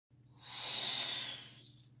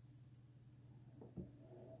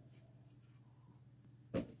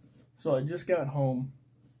So I just got home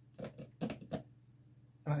and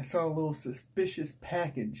I saw a little suspicious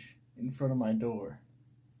package in front of my door.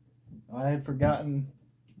 I had forgotten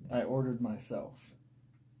I ordered myself.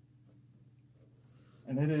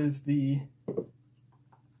 And it is the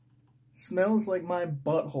Smells Like My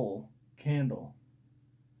Butthole candle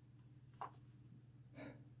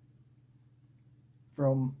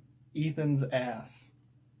from Ethan's ass.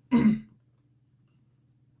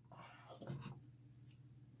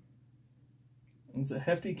 It's a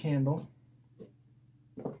hefty candle,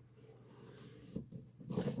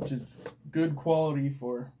 which is good quality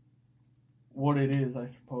for what it is, I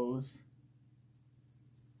suppose.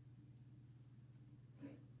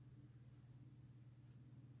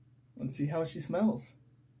 Let's see how she smells.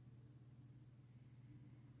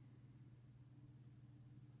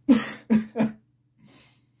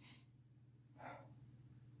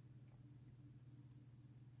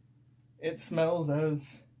 It smells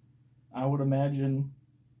as I would imagine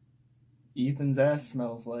Ethan's ass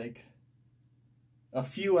smells like a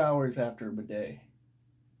few hours after a bidet.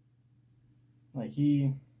 Like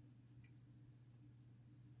he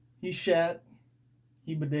shat,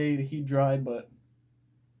 he bideted, he dried, but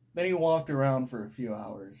then he walked around for a few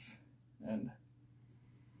hours and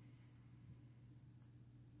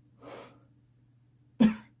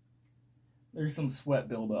there's some sweat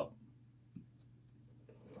buildup.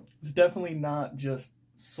 It's definitely not just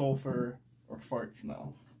sulfur or fart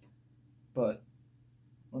smell, but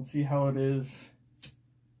let's see how it is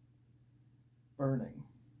burning.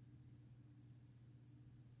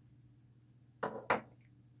 So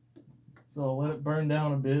I'll let it burn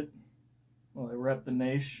down a bit while I rep the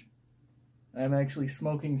niche. I'm actually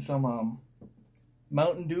smoking some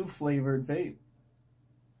Mountain Dew flavored vape.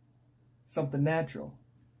 Something natural.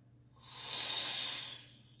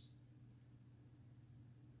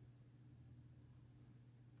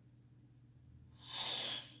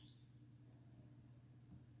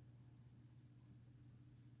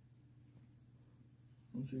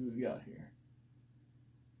 Let's see what we got here.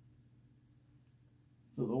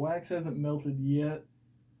 So the wax hasn't melted yet.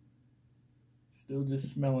 Still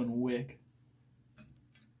just smelling wick.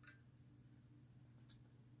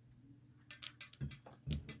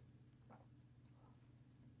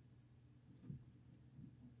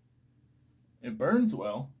 It burns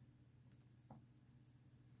well.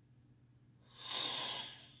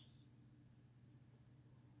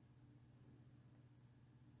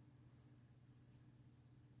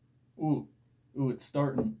 Ooh, it's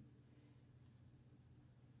starting.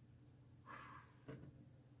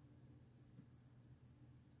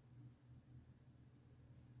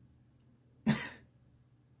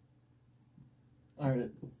 Alright.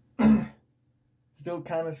 Still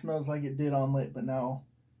kind of smells like it did on lit, but now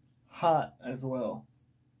hot as well.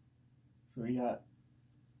 So we got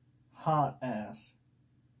hot ass.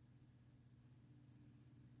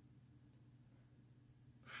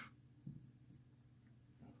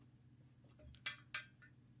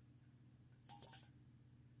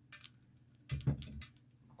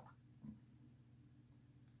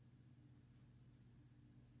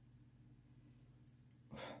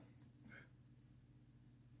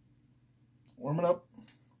 Warm it up.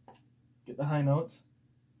 Get the high notes.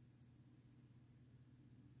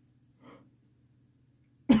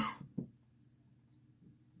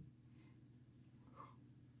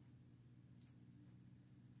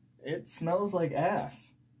 It smells like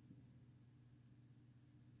ass.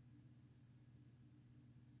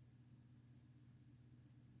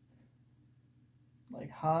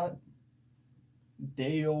 Like hot,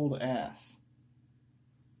 day-old ass.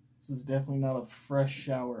 This is definitely not a fresh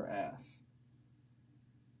shower ass.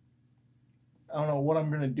 I don't know what I'm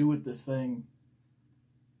going to do with this thing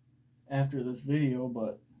after this video,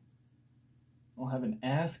 but I'll have an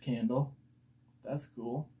ass candle. That's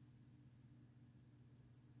cool.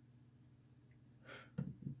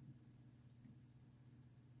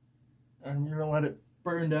 I'm going to let it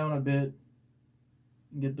burn down a bit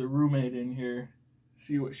and get the roommate in here,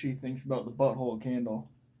 see what she thinks about the butthole candle.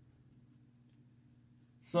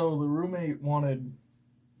 So the roommate wanted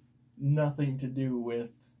nothing to do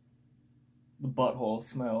with the butthole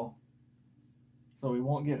smell, so we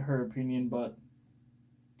won't get her opinion, but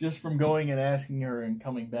just from going and asking her and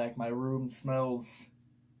coming back, my room smells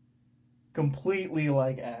completely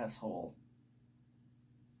like asshole,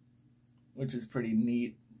 which is pretty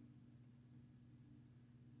neat.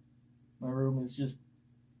 My room is just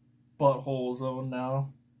butthole zone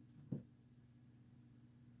now.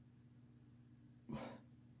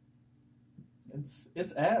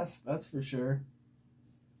 It's ass, that's for sure.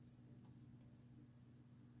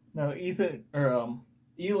 Now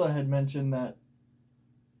Ela had mentioned that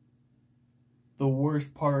the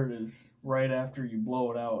worst part is right after you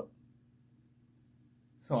blow it out.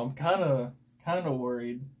 So I'm kind of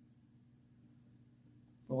worried.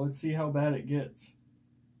 But let's see how bad it gets.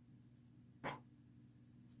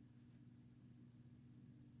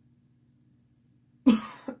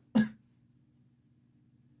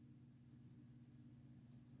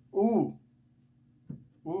 Ooh.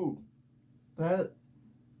 Ooh. That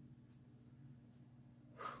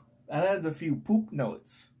adds a few poop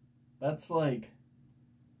notes. That's like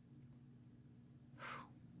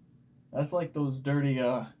those dirty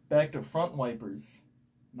back to front wipers.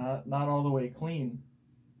 Not all the way clean.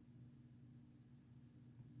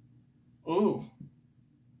 Ooh.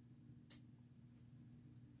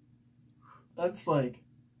 That's like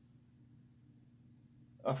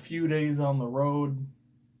a few days on the road.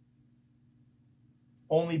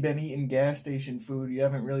 Only been eating gas station food. You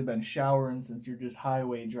haven't really been showering since you're just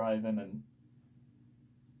highway driving, and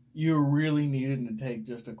you're really needing to take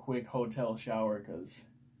just a quick hotel shower because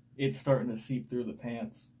it's starting to seep through the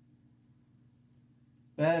pants.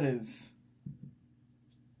 That is...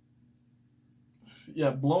 yeah,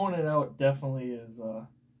 blowing it out definitely is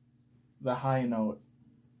the high note.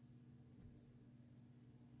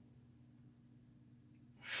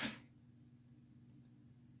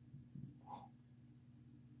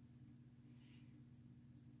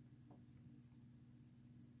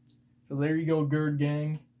 So there you go, Gird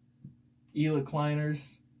Gang, Ela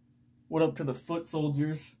Kleiners. What up to the foot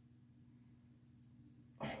soldiers?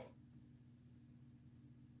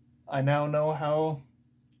 I now know how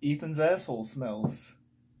Ethan's asshole smells.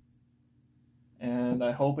 And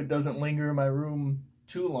I hope it doesn't linger in my room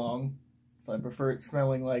too long, so I prefer it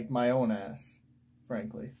smelling like my own ass,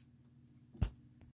 frankly.